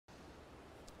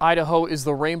Idaho is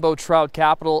the rainbow trout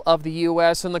capital of the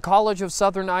U.S., and the College of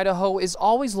Southern Idaho is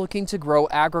always looking to grow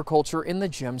agriculture in the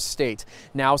gem state.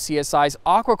 Now CSI's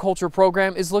aquaculture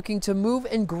program is looking to move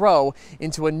and grow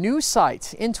into a new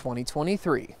site in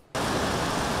 2023.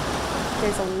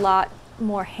 There's a lot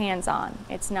more hands-on.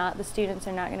 The students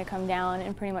are not going to come down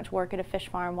and pretty much work at a fish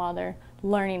farm while they're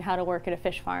learning how to work at a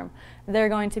fish farm. They're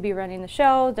going to be running the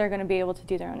show, they're going to be able to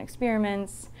do their own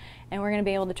experiments, and we're going to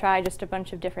be able to try just a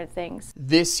bunch of different things.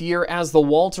 This year, as the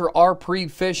Walter R. Preeb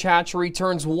Fish Hatchery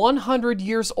turns 100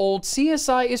 years old,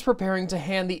 CSI is preparing to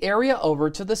hand the area over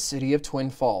to the city of Twin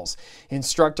Falls.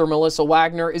 Instructor Melissa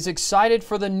Wagner is excited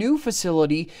for the new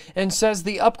facility and says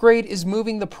the upgrade is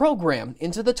moving the program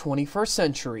into the 21st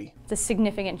century. It's a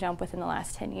significant jump within the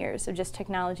last 10 years of just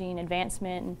technology and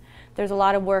advancement, and there's a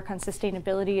lot of work on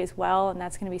sustainability as well, and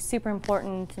that's going to be super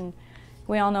important. And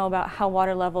we all know about how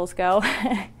water levels go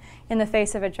in the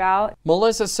face of a drought.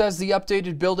 Melissa says the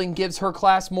updated building gives her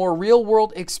class more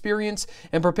real-world experience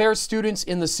and prepares students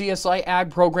in the CSI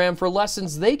Ag program for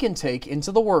lessons they can take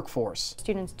into the workforce.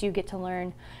 Students do get to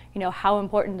learn, how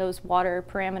important those water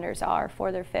parameters are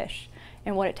for their fish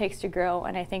and what it takes to grow,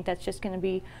 and I think that's just going to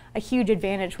be a huge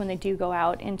advantage when they do go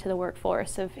out into the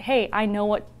workforce of, hey, I know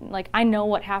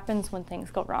what happens when things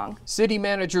go wrong. City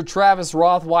Manager Travis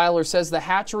Rothweiler says the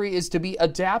hatchery is to be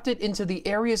adapted into the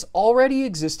area's already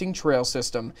existing trail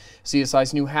system.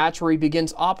 CSI's new hatchery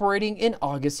begins operating in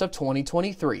August of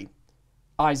 2023.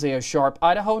 Isaiah Sharp,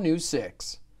 Idaho News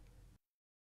 6.